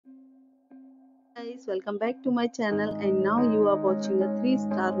Guys, welcome back to my channel, and now you are watching a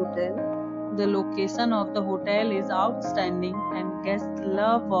 3-star hotel. The location of the hotel is outstanding and guests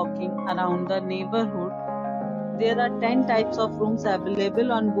love walking around the neighborhood. There are 10 types of rooms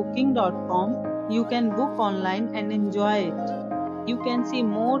available on booking.com. You can book online and enjoy it. You can see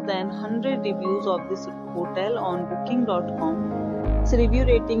more than 100 reviews of this hotel on booking.com. Its review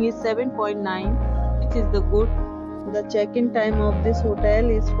rating is 7.9, which is the good. The check-in time of this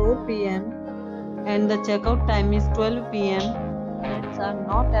hotel is 4 p.m. and the checkout time is 12 p.m. Pets are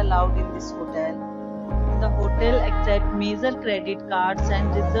not allowed in this hotel. The hotel accepts major credit cards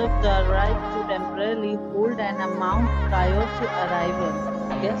and reserves the right to temporarily hold an amount prior to arrival.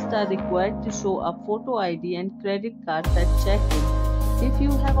 Guests are required to show a photo ID and credit cards at check-in. If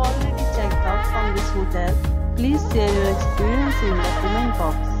you have already checked out from this hotel, please share your experience in the comment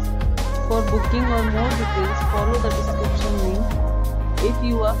box. For booking or more details, follow the description link. If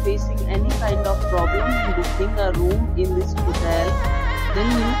you are facing any kind of problem in booking a room in this hotel, then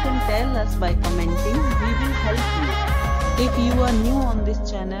you can tell us by commenting. We will help you. If you are new on this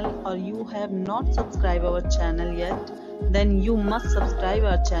channel or you have not subscribed our channel yet, then you must subscribe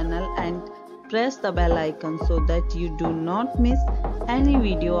our channel and press the bell icon so that you do not miss any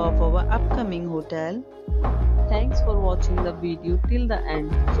video of our upcoming hotel. Thanks for watching the video till the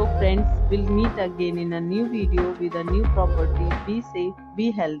end. So friends, we'll meet again in a new video with a new property. Be safe,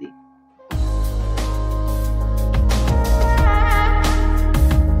 be healthy.